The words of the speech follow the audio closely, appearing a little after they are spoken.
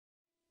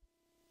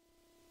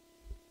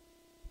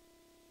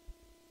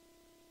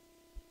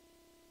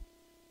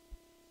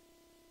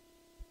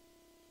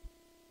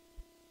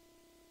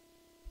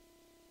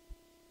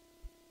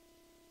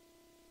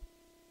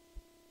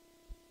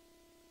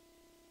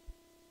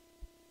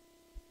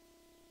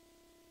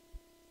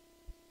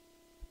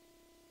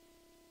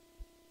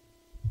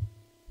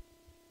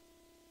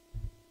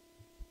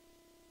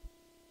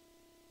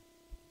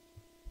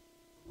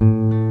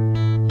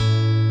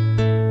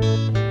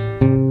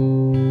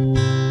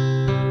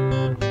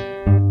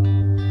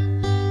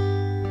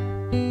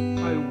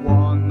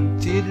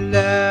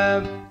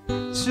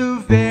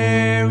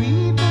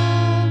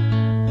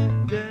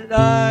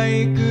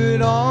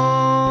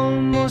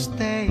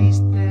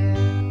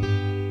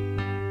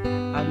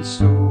And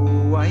so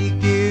I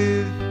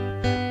give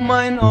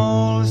mine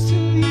all to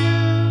you,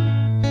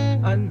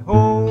 and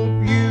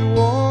hope you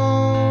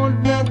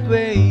won't not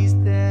waste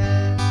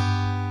it.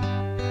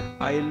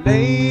 I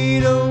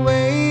laid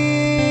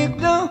awake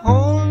the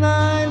whole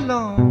night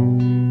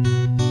long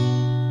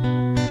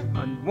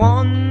and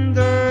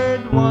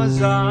wondered,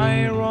 was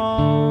I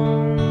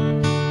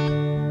wrong?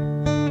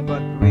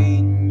 But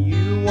when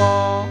you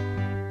walk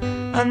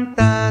and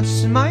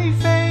touch my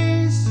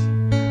face,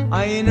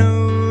 I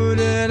know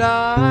that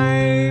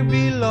I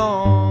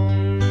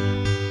belong.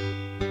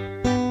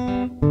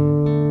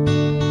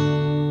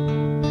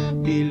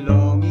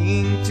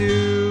 Belonging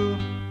to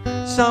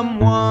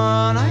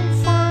someone I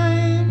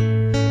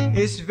find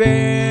is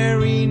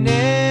very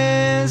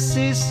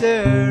necessary.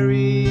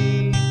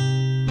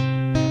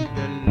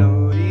 The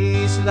load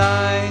is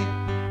light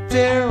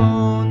there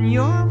on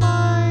your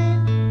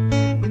mind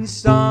when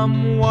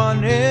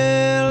someone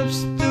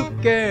helps to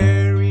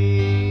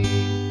carry.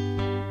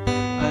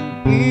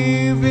 And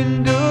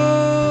even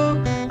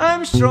though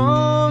I'm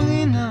strong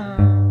enough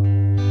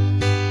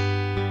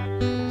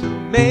to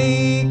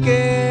make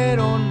it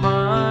on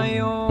my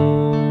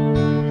own,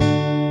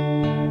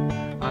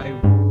 I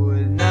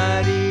would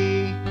not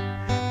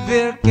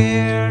even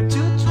care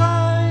to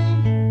try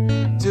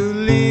to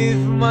live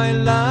my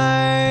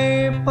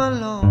life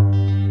alone.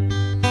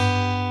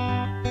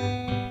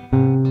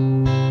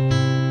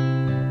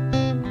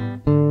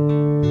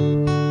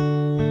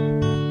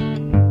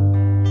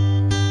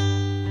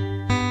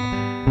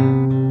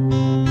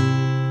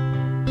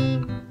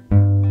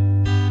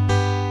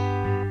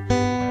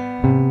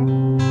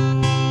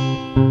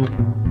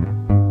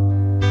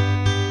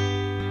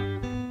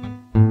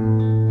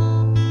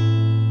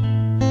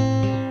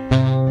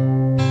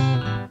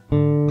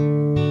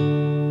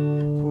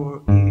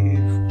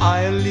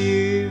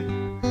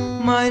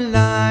 My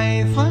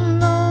life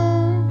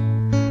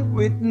alone,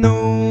 with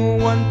no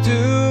one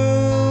to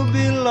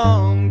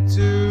belong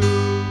to,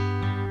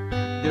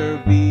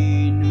 there'll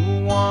be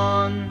no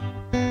one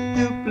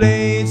to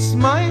place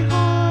my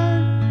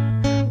heart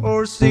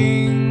or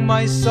sing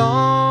my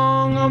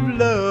song of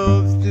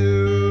love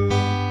to.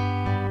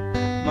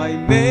 My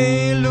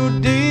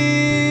melodies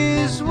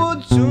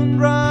would soon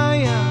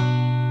dry up,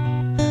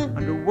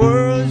 and the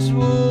words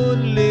would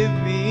leave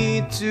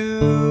me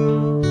too.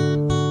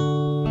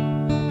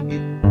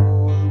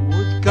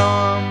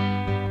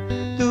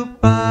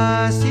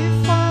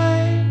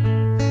 Pacify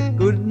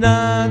could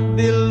not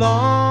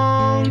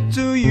belong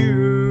to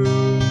you.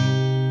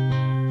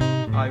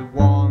 I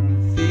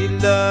want the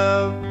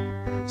love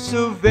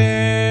so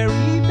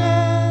very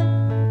bad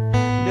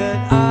that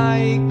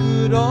I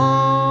could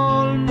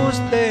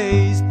almost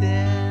taste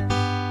it.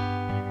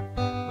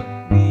 But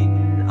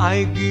when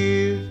I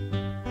give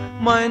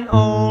mine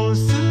all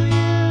to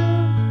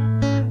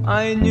you,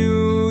 I knew